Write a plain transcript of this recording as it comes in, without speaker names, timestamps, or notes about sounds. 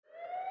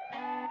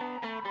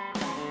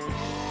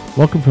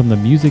Welcome from the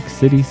Music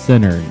City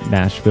Center,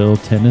 Nashville,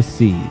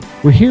 Tennessee.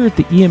 We're here at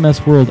the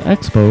EMS World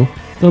Expo,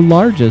 the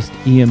largest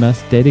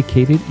EMS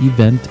dedicated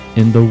event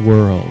in the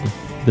world.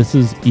 This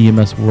is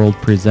EMS World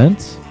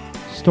Presents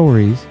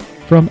Stories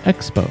from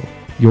Expo.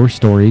 Your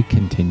story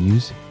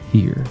continues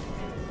here.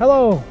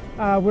 Hello,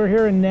 we're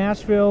here in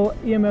Nashville,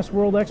 EMS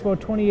World Expo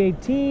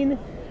 2018.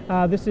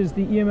 This is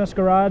the EMS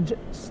Garage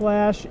 /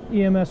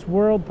 EMS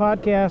World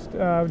podcast.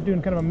 We're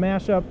doing kind of a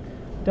mashup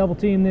double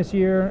team this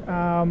year.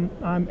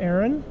 I'm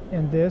Aaron,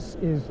 and this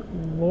is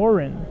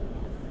Lauren.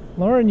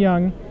 Lauren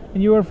Young,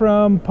 and you are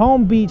from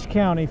Palm Beach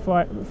County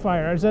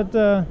Fire. Is that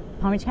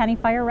Palm Beach County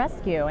Fire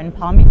Rescue in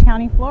Palm Beach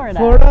County, Florida.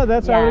 Florida?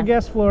 That's yes. I would have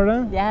guessed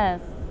Florida.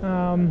 Yes.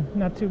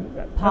 Not too.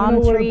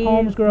 Palm trees,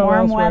 palms grow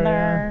warm elsewhere,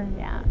 weather.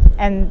 Yeah.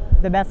 And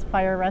the best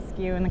fire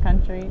rescue in the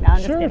country. No,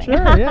 I'm just kidding.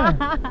 Sure, yeah.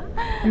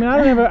 I mean,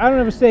 I don't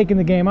have a stake in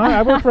the game.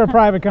 I work for a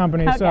private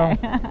company, okay. So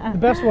the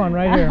best one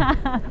right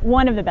here.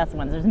 One of the best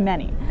ones. There's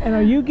many.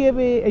 And do you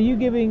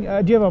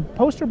have a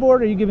poster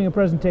board, or are you giving a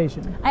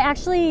presentation? I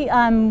actually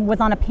was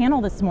on a panel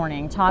this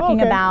morning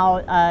talking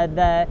about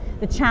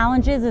the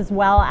challenges as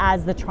well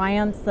as the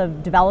triumphs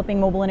of developing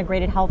mobile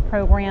integrated health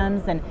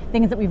programs and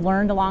things that we've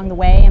learned along the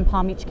way in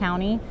Palm Beach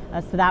County.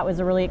 So that was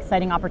a really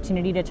exciting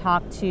opportunity to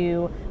talk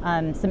to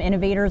some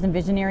innovators and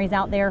visionaries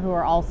out there who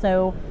are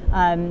also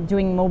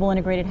doing mobile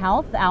integrated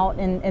health out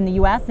in the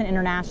U.S. and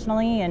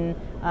internationally, and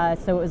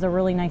so it was a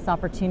really nice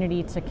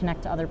opportunity to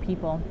connect to other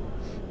people.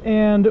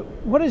 And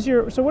what is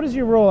your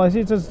role? I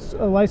see it says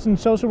a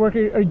licensed social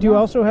worker. Are you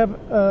also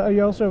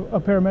a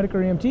paramedic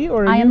or EMT?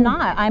 Or I am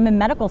not. I'm a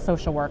medical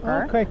social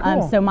worker. Okay,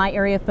 cool. So my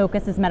area of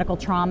focus is medical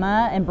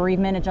trauma and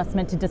bereavement,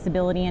 adjustment to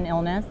disability and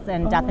illness,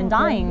 and death and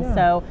dying. Yeah.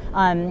 So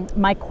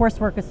my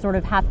coursework is sort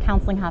of half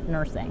counseling, half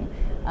nursing.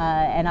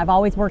 And I've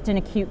always worked in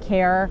acute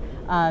care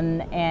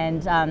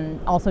and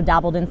also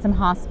dabbled in some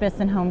hospice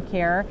and home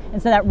care.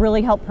 And so that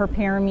really helped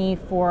prepare me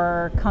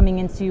for coming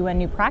into a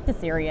new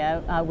practice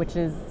area, which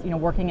is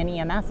working in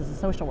EMS as a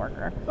social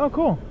worker. Oh,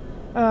 cool.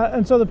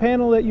 And so the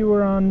panel that you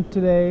were on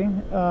today,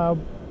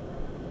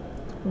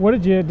 what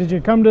did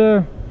you come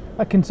to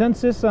a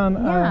consensus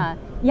on?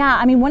 Yeah,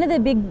 I mean, one of the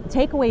big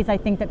takeaways I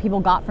think that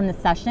people got from the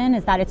session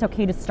is that it's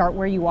okay to start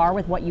where you are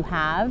with what you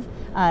have,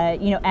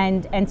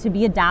 and to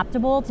be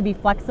adaptable, to be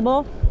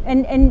flexible.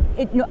 And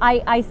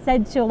I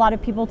said to a lot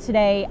of people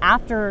today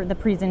after the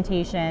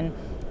presentation,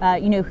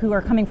 who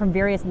are coming from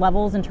various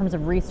levels in terms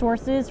of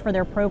resources for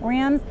their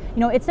programs,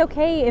 it's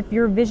okay if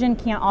your vision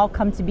can't all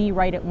come to be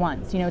right at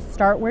once.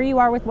 Start where you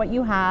are with what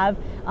you have,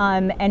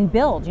 and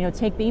build,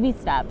 take baby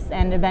steps,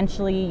 and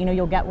eventually,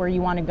 you'll get where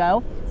you want to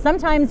go.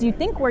 Sometimes you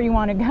think where you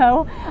want to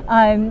go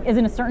is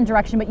in a certain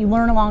direction, but you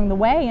learn along the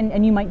way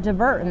and you might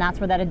divert, and that's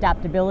where that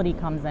adaptability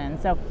comes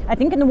in. So I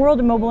think in the world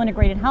of mobile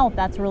integrated health,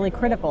 that's really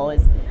critical,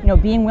 is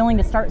being willing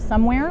to start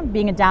somewhere,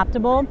 being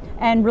adaptable,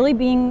 and really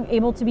being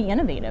able to be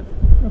innovative.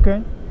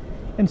 Okay.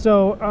 And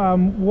so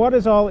what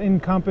is all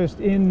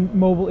encompassed in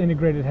mobile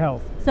integrated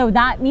health? So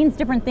that means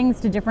different things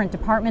to different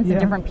departments and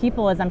different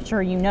people, as I'm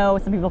sure you know.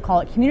 Some people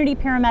call it community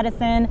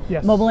paramedicine.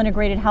 Yes. Mobile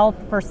integrated health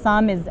for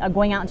some is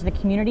going out into the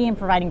community and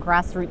providing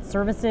grassroots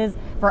services.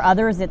 For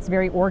others, it's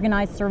very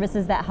organized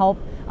services that help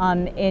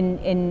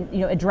in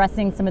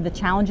addressing some of the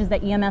challenges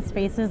that EMS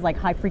faces, like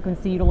high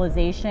frequency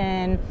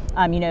utilization,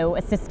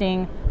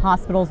 assisting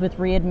hospitals with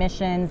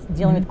readmissions,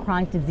 dealing with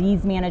chronic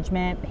disease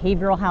management,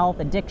 behavioral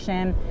health,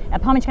 addiction.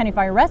 At Palm Beach County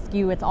Fire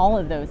Rescue, it's all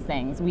of those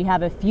things. We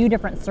have a few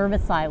different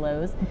service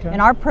silos, and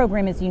our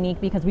program is unique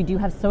because we do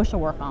have social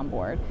work on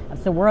board.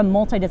 So we're a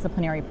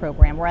multidisciplinary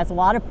program, whereas a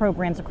lot of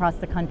programs across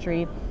the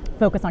country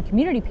focus on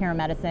community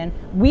paramedicine.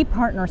 We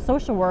partner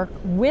social work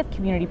with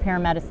community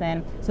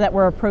paramedicine so that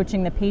we're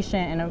approaching the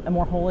patient in a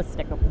more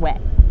holistic way.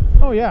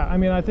 Oh yeah, I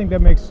mean, I think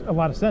that makes a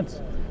lot of sense.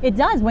 It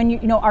does.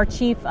 When our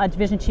chief,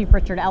 Division Chief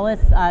Richard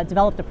Ellis,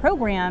 developed a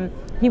program,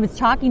 he was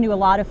talking to a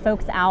lot of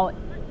folks out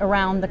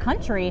around the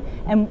country,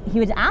 and he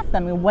would ask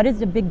them, what is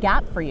the big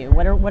gap for you?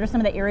 What are some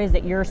of the areas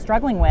that you're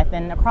struggling with?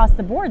 And across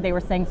the board, they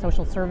were saying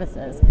social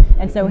services.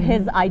 And so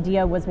his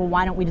idea was, well,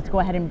 why don't we just go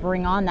ahead and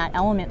bring on that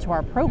element to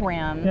our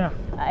program? Yeah.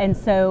 And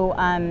so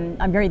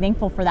I'm very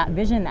thankful for that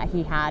vision that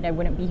he had. I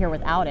wouldn't be here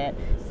without it.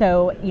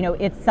 So,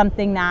 it's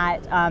something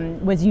that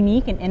was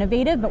unique and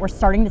innovative, but we're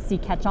starting to see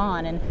catch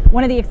on. And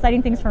one of the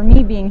exciting things for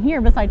me being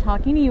here, besides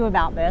talking to you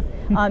about this,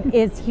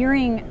 is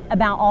hearing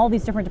about all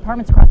these different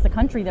departments across the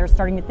country that are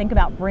starting to think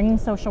about bringing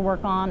social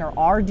work on or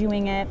are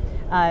doing it.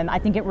 I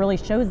think it really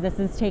shows this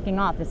is taking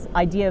off, this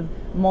idea of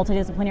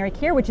multidisciplinary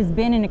care, which has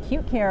been in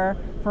acute care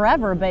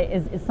forever, but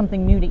is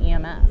something new to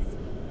EMS.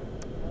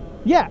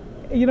 Yeah,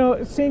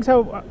 seeing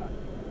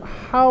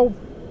how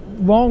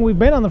long we've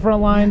been on the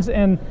front lines,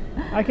 and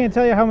I can't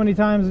tell you how many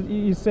times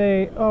you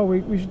say, oh,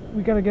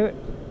 we got to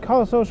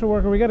call a social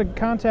worker, we got to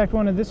contact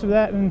one of this or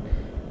that,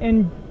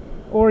 and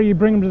or you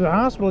bring them to the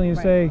hospital and you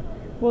say,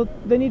 well,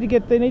 they need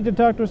to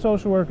talk to a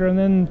social worker, and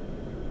then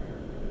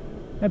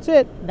that's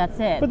it.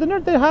 But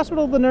the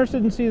hospital, the nurse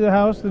didn't see the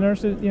house. The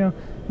nurse,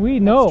 we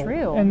know. That's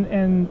true.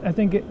 And I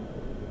think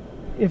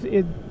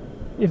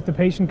if the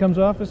patient comes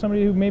off as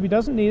somebody who maybe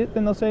doesn't need it,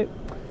 then they'll say,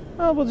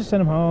 oh, we'll just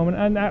send them home,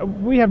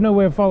 and we have no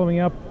way of following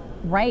up.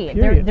 Right.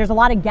 Period. There's a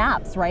lot of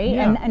gaps, right?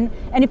 Yeah.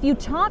 And if you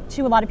talk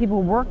to a lot of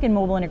people who work in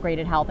mobile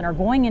integrated health and are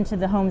going into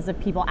the homes of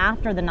people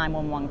after the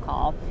 911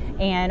 call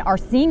and are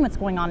seeing what's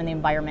going on in the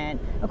environment,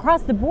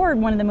 across the board,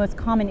 one of the most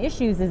common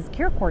issues is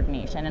care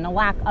coordination and a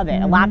lack of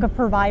it, a lack of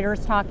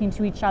providers talking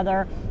to each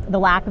other, the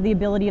lack of the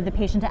ability of the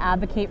patient to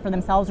advocate for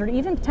themselves or to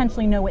even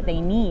potentially know what they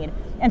need.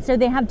 And so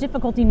they have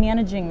difficulty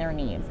managing their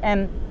needs.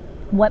 And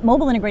what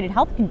mobile integrated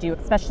health can do,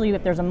 especially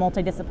if there's a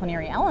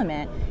multidisciplinary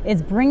element,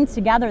 is bring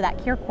together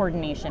that care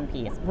coordination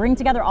piece, bring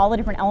together all the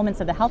different elements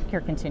of the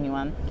healthcare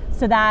continuum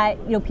so that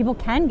people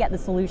can get the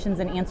solutions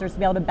and answers to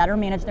be able to better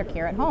manage their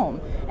care at home.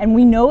 And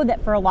we know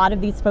that for a lot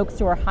of these folks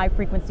who are high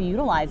frequency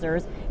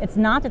utilizers, it's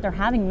not that they're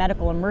having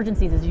medical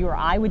emergencies as you or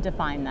I would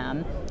define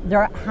them.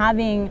 They're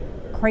having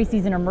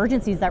crises and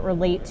emergencies that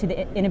relate to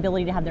the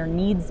inability to have their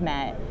needs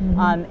met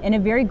in a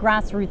very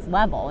grassroots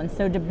level. And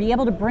so to be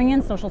able to bring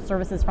in social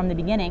services from the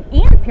beginning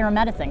and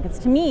paramedicine, because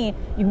to me,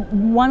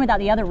 one without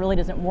the other really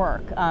doesn't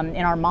work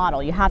in our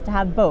model. You have to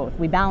have both.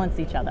 We balance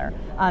each other.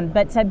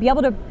 But to be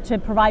able to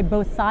provide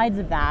both sides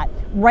of that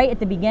right at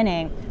the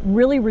beginning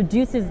really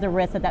reduces the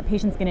risk that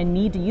patient's going to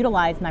need to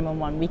utilize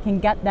 911. We can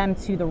get them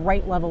to the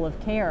right level of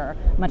care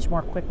much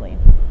more quickly.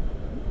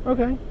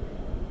 Okay.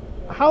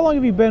 How long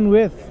have you been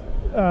with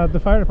the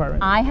fire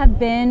department? I have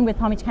been with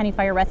Palm Beach County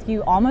Fire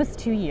Rescue almost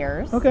 2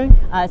 years. Okay.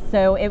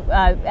 So it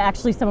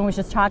actually someone was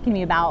just talking to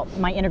me about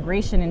my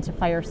integration into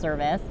fire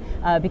service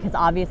because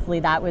obviously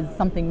that was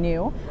something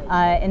new.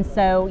 And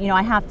so,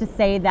 I have to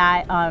say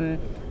that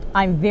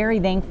I'm very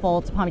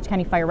thankful to Palm Beach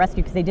County Fire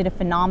Rescue because they did a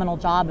phenomenal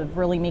job of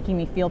really making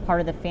me feel part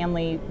of the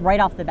family right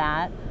off the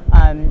bat.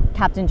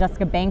 Captain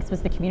Jessica Banks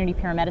was the community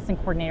paramedicine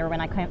coordinator when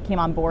I came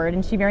on board,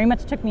 and she very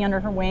much took me under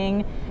her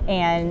wing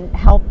and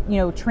helped,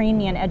 train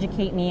me and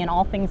educate me in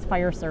all things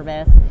fire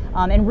service,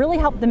 and really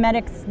helped the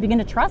medics begin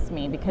to trust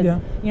me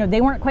because, they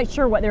weren't quite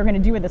sure what they were going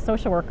to do with the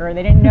social worker.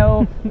 They didn't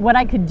know what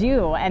I could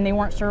do, and they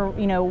weren't sure,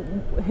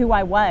 who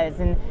I was,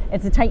 and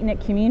it's a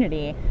tight-knit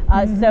community.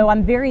 So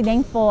I'm very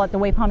thankful at the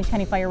way Palm Beach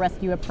County Fire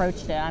Rescue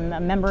approached it. I'm a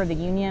member of the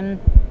union.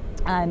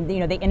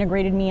 They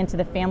integrated me into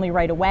the family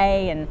right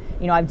away, and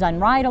I've done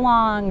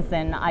ride-alongs,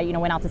 and I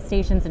went out to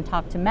stations and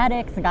talked to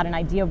medics and got an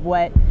idea of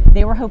what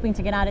they were hoping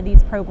to get out of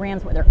these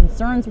programs, what their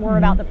concerns were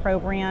about the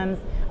programs,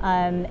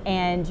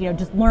 and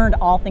just learned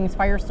all things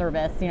fire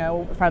service.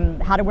 From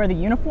how to wear the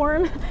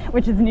uniform,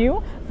 which is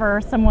new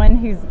for someone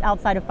who's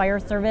outside of fire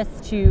service,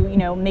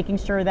 to making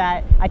sure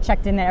that I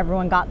checked in that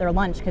everyone got their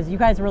lunch, because you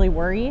guys really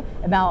worry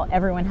about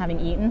everyone having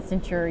eaten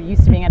since you're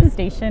used to being at a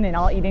station and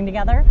all eating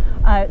together.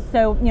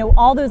 So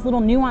all those little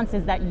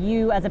nuances that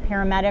you as a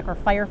paramedic or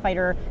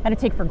firefighter kind of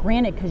take for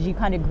granted because you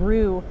kind of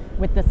grew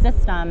with the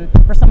system,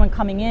 for someone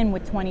coming in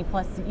with 20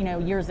 plus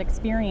years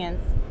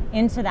experience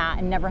into that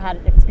and never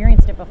had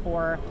experienced it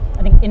before,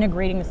 I think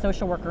integrating the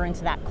social worker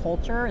into that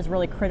culture is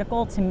really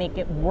critical to make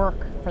it work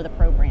for the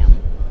program.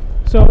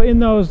 So in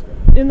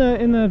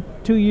the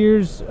 2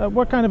 years,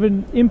 what kind of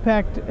an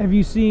impact have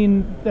you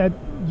seen that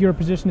your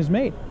position has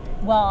made?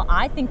 Well,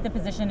 I think the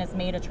position has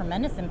made a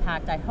tremendous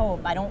impact, I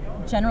hope. I don't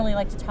generally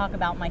like to talk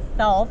about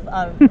myself,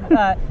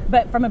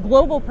 but from a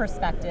global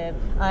perspective,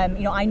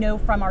 I know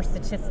from our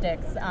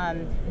statistics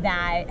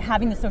that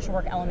having the social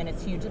work element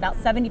is huge. About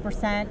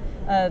 70%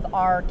 of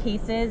our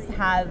cases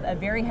have a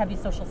very heavy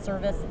social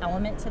service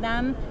element to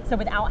them. So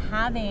without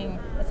having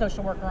a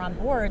social worker on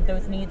board,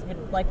 those needs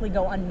would likely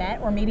go unmet,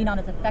 or maybe not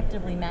as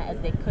effectively met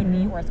as they could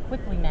be, or as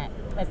quickly met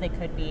as they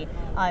could be.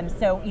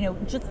 So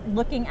just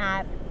looking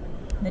at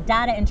the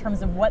data in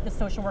terms of what the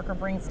social worker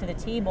brings to the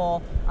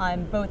table,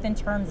 both in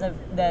terms of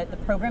the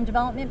program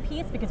development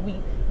piece, because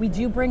we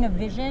do bring a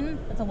vision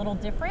that's a little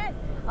different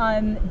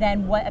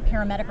than what a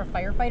paramedic or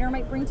firefighter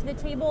might bring to the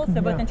table.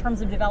 So both in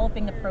terms of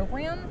developing the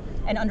program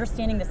and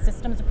understanding the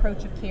systems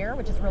approach of care,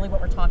 which is really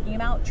what we're talking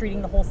about,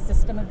 treating the whole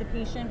system of the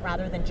patient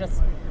rather than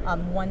just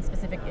one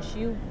specific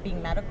issue being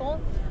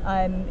medical,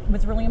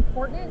 was really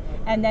important.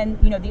 And then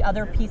the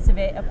other piece of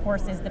it, of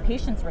course, is the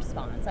patient's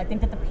response. I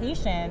think that the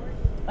patient,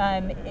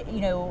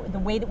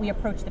 the way that we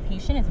approach the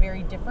patient is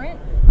very different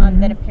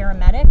than a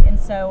paramedic, and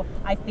so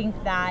I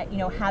think that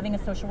having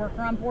a social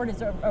worker on board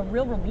is a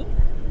real relief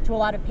to a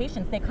lot of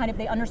patients.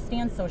 They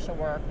understand social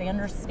work. They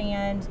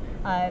understand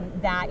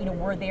that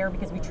we're there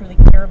because we truly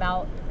care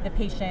about the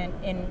patient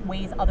in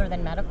ways other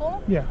than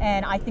medical. Yeah.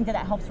 And I think that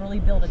helps really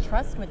build a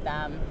trust with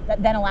them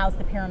that then allows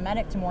the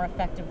paramedic to more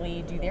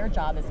effectively do their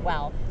job as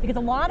well. Because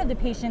a lot of the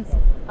patients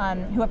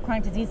who have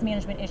chronic disease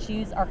management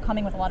issues are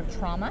coming with a lot of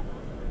trauma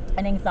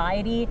and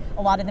anxiety.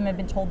 A lot of them have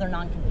been told they're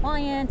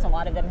non-compliant. A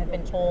lot of them have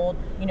been told,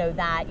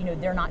 that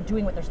they're not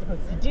doing what they're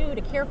supposed to do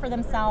to care for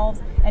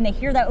themselves. And they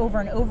hear that over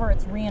and over.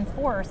 It's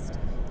reinforced.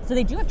 So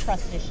they do have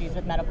trust issues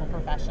with medical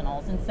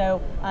professionals. And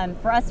so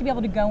for us to be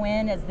able to go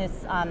in as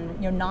this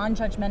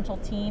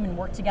non-judgmental team and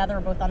work together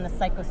both on the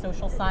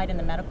psychosocial side and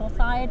the medical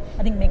side,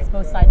 I think makes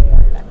both sides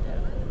more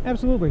effective.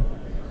 Absolutely.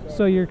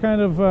 So you're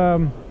kind of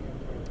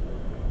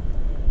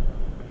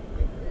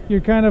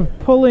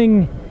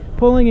pulling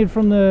pulling it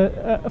from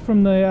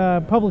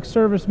the public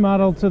service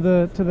model to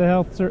the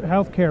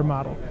healthcare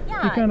model.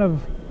 Yeah. You kind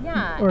of.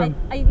 Yeah, Or-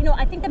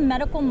 I think the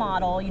medical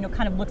model,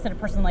 kind of looks at a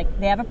person like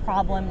they have a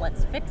problem,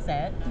 let's fix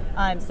it.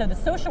 So the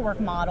social work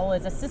model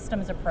is a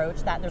systems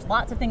approach that there's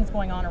lots of things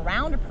going on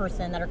around a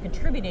person that are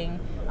contributing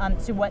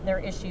to what their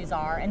issues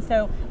are. And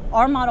so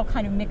our model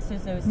kind of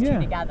mixes those two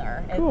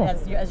together, Cool.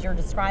 as you're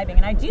describing.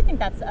 And I do think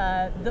that's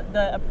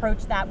the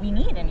approach that we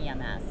need in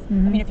EMS. I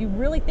mean, if you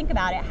really think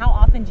about it, how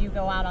often do you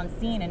go out on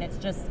scene and it's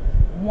just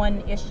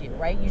one issue,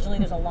 right? Usually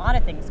there's a lot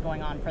of things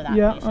going on for that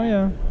patient. Oh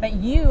yeah. But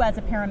you, as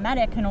a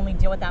paramedic, can only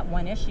deal with that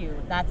one issue.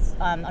 That's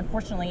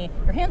unfortunately,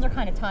 your hands are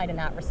kind of tied in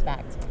that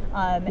respect.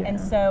 And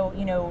so,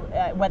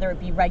 whether it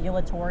be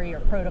regulatory or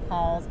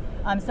protocols.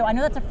 So I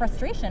know that's a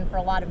frustration for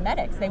a lot of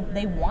medics.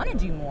 They want to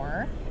do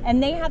more,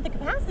 and they have the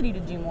capacity to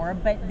do more,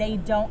 but they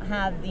don't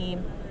have the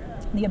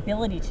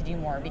ability to do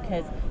more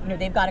because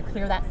they've got to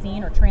clear that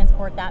scene or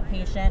transport that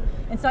patient.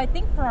 And so I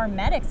think for our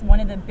medics,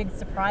 one of the big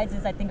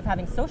surprises I think of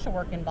having social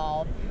work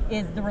involved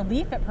is the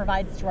relief it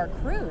provides to our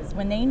crews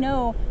when they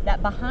know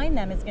that behind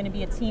them is going to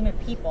be a team of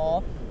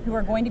people who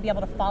are going to be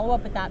able to follow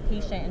up with that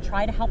patient and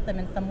try to help them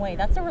in some way.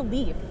 That's a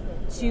relief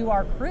to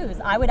our crews.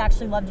 I would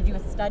actually love to do a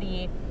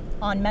study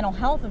on mental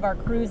health of our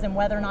crews and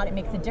whether or not it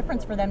makes a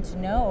difference for them to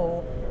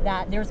know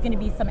that there's going to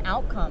be some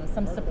outcome,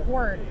 some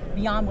support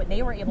beyond what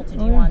they were able to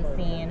do on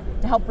scene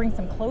to help bring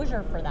some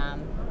closure for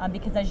them.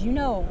 Because as you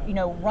know,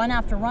 run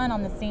after run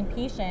on the same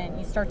patient,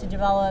 you start to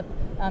develop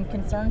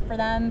concern for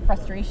them,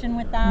 frustration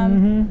with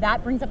them.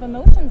 That brings up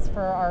emotions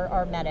for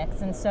our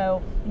medics. And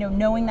so,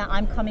 knowing that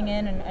I'm coming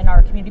in and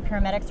our community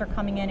paramedics are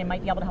coming in and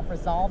might be able to help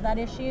resolve that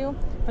issue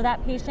for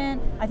that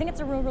patient, I think it's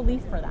a real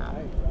relief for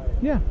them.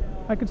 Yeah.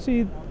 I could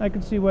see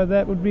why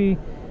that would be.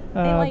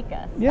 They like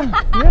us. Yeah,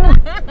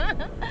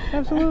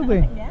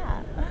 absolutely.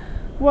 Yeah.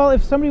 Well,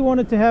 if somebody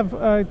wanted to have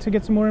to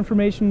get some more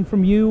information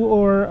from you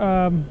or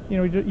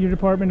your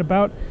department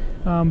about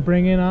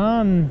bringing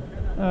on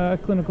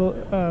clinical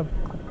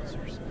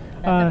source,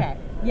 that's okay.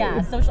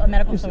 Yeah, a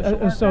medical social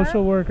worker. A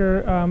social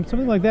worker,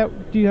 something like that.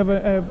 Do you have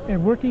a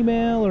work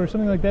email or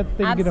something like that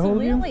they can get a hold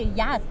of you? Absolutely,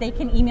 yes. They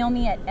can email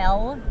me at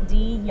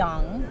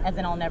ldyoung, as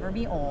in I'll never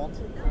be old,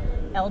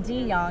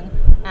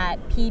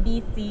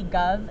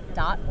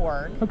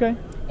 ldyoung@pbcgov.org. Okay.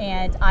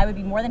 And I would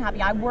be more than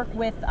happy. I work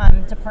with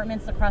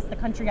departments across the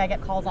country. I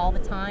get calls all the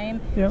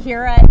time. Yep.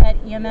 Here at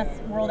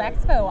EMS World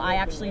Expo, I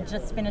actually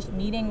just finished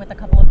meeting with a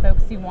couple of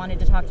folks who wanted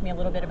to talk to me a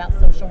little bit about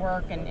social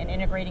work and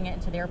integrating it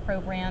into their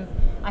programs.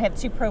 I have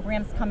 2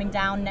 programs coming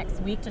down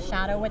next week to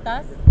shadow with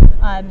us.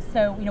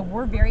 So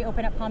we're very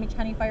open at Palm Beach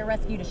County Fire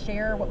Rescue to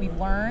share what we've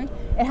learned.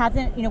 It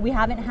hasn't, we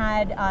haven't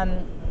had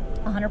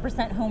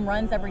 100% home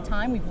runs every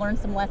time. We've learned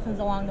some lessons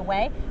along the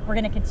way. We're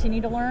going to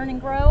continue to learn and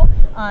grow.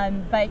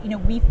 But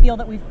we feel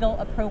that we've built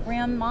a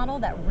program model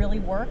that really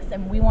works,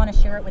 and we want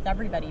to share it with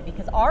everybody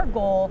because our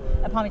goal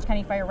at Palm Beach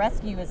County Fire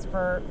Rescue is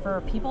for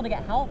people to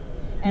get help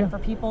and for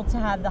people to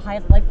have the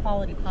highest life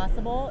quality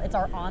possible. It's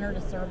our honor to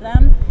serve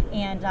them,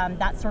 and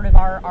that's sort of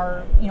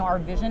our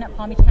vision at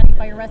Palm Beach County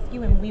Fire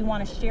Rescue, and we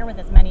want to share with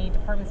as many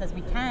departments as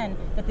we can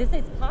that this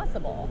is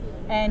possible.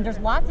 And there's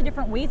lots of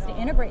different ways to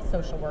integrate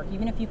social work,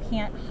 even if you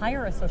can't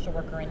hire a social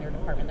worker in your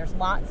department. There's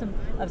lots of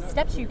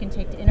steps you can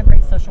take to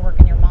integrate social work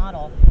in your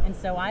model. And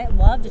so I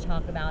love to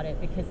talk about it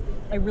because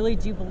I really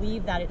do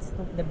believe that it's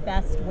the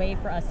best way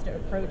for us to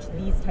approach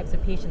these types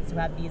of patients who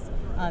have these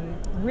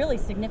really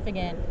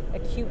significant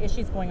acute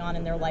issues going on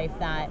in their life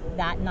that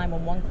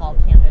 911 call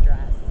can't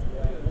address.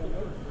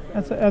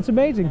 That's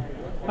amazing.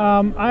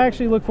 I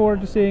actually look forward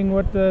to seeing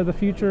what the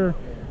future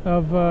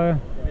of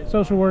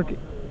social work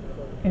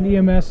and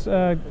EMS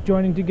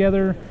joining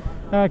together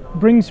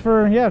brings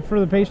for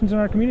the patients in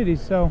our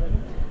communities. So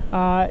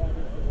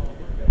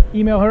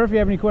email her if you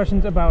have any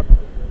questions about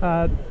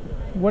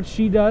what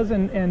she does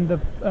and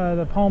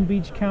the Palm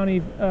Beach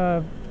County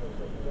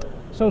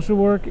social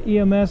work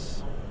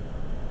EMS.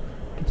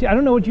 I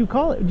don't know what you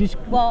call it. Just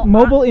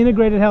mobile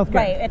integrated healthcare.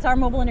 Right. It's our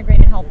mobile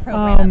integrated health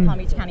program at Palm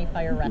Beach County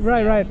Fire Rescue.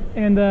 Right.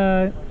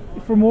 And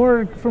for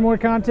more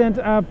content,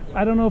 I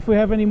don't know if we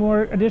have any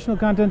more additional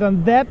content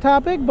on that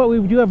topic, but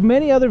we do have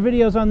many other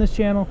videos on this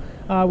channel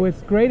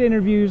with great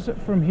interviews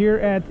from here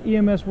at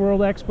EMS World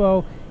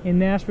Expo in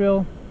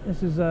Nashville.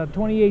 This is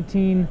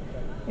 2018,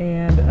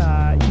 and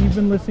you've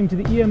been listening to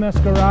the EMS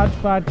Garage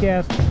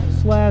Podcast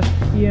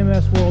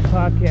 /EMS World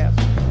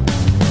Podcast.